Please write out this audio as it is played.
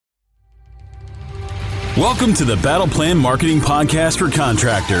Welcome to the Battle Plan Marketing Podcast for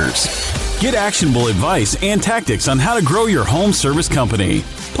contractors. Get actionable advice and tactics on how to grow your home service company.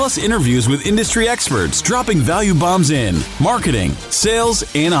 Plus interviews with industry experts dropping value bombs in marketing, sales,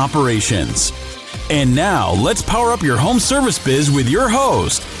 and operations. And now let's power up your home service biz with your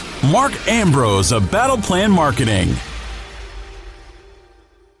host, Mark Ambrose of Battle Plan Marketing.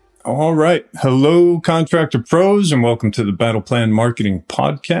 All right. Hello, contractor pros, and welcome to the Battle Plan Marketing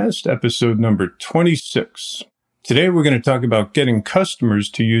Podcast, episode number 26. Today, we're going to talk about getting customers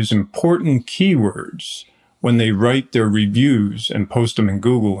to use important keywords when they write their reviews and post them in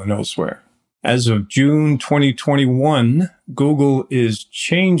Google and elsewhere. As of June 2021, Google is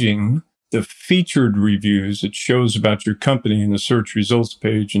changing the featured reviews it shows about your company in the search results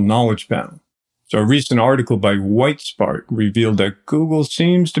page and knowledge panel. So a recent article by WhiteSpark revealed that Google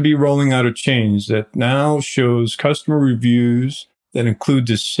seems to be rolling out a change that now shows customer reviews that include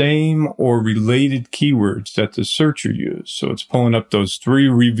the same or related keywords that the searcher used. So it's pulling up those 3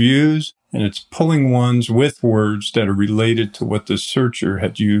 reviews and it's pulling ones with words that are related to what the searcher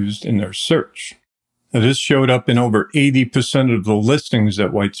had used in their search. Now, this showed up in over 80% of the listings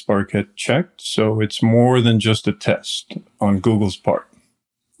that WhiteSpark had checked, so it's more than just a test on Google's part.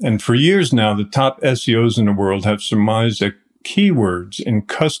 And for years now, the top SEOs in the world have surmised that keywords in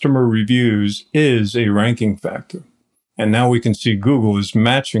customer reviews is a ranking factor. And now we can see Google is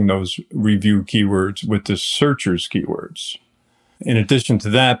matching those review keywords with the searcher's keywords. In addition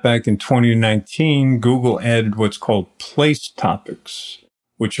to that, back in 2019, Google added what's called place topics,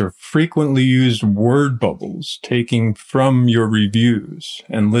 which are frequently used word bubbles taken from your reviews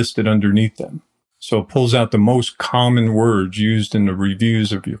and listed underneath them. So it pulls out the most common words used in the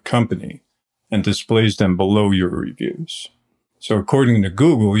reviews of your company and displays them below your reviews. So according to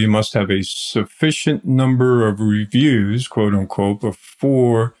Google, you must have a sufficient number of reviews, quote unquote,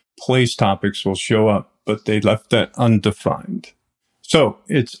 before place topics will show up, but they left that undefined. So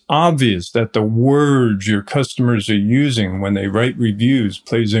it's obvious that the words your customers are using when they write reviews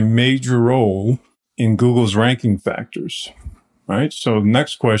plays a major role in Google's ranking factors. Right. So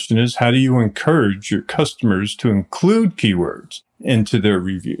next question is, how do you encourage your customers to include keywords into their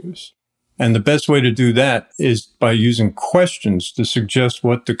reviews? And the best way to do that is by using questions to suggest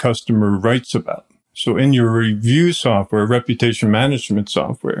what the customer writes about. So in your review software, reputation management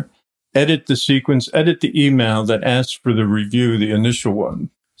software, edit the sequence, edit the email that asks for the review, the initial one.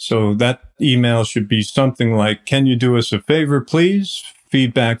 So that email should be something like, can you do us a favor, please?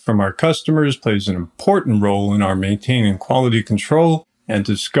 Feedback from our customers plays an important role in our maintaining quality control and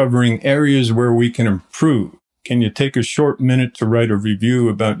discovering areas where we can improve. Can you take a short minute to write a review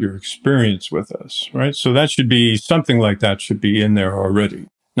about your experience with us, right? So that should be something like that should be in there already.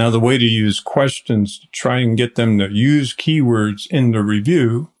 Now, the way to use questions to try and get them to use keywords in the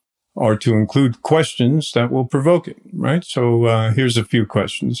review are to include questions that will provoke it, right? So here's a few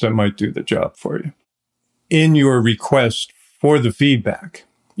questions that might do the job for you. In your request for the feedback,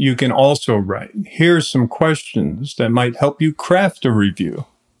 you can also write, here's some questions that might help you craft a review,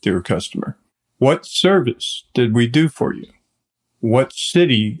 dear customer. What service did we do for you? What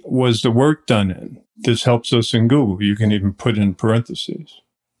city was the work done in? This helps us in Google. You can even put in parentheses.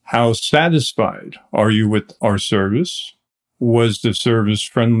 How satisfied are you with our service? Was the service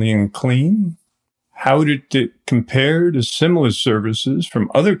friendly and clean? How did it compare to similar services from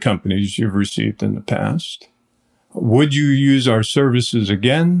other companies you've received in the past? Would you use our services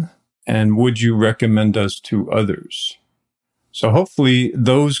again? And would you recommend us to others? So hopefully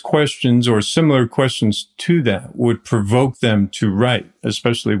those questions or similar questions to that would provoke them to write,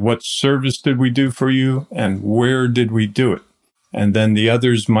 especially what service did we do for you and where did we do it? And then the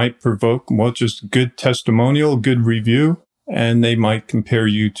others might provoke, well, just good testimonial, good review, and they might compare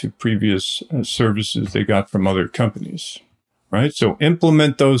you to previous services they got from other companies, right? So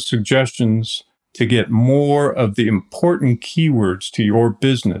implement those suggestions to get more of the important keywords to your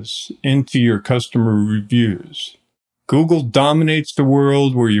business into your customer reviews. Google dominates the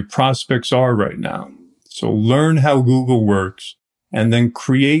world where your prospects are right now. So learn how Google works and then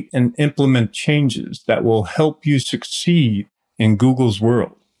create and implement changes that will help you succeed in Google's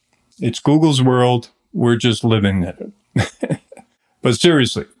world. It's Google's world. We're just living in it. But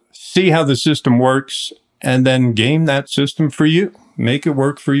seriously, see how the system works and then game that system for you. Make it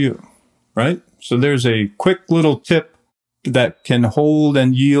work for you, right? So there's a quick little tip that can hold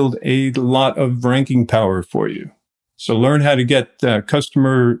and yield a lot of ranking power for you. So learn how to get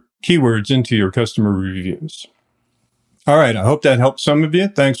customer keywords into your customer reviews. All right. I hope that helped some of you.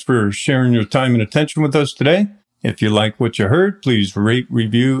 Thanks for sharing your time and attention with us today. If you like what you heard, please rate,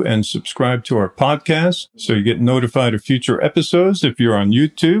 review, and subscribe to our podcast so you get notified of future episodes. If you're on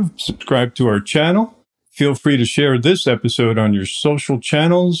YouTube, subscribe to our channel. Feel free to share this episode on your social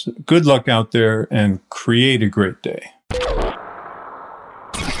channels. Good luck out there and create a great day.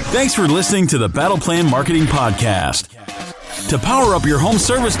 Thanks for listening to the Battle Plan Marketing Podcast. To power up your home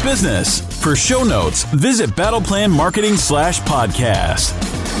service business, for show notes, visit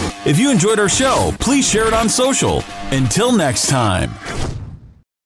battleplanmarketing/podcast. If you enjoyed our show, please share it on social. Until next time.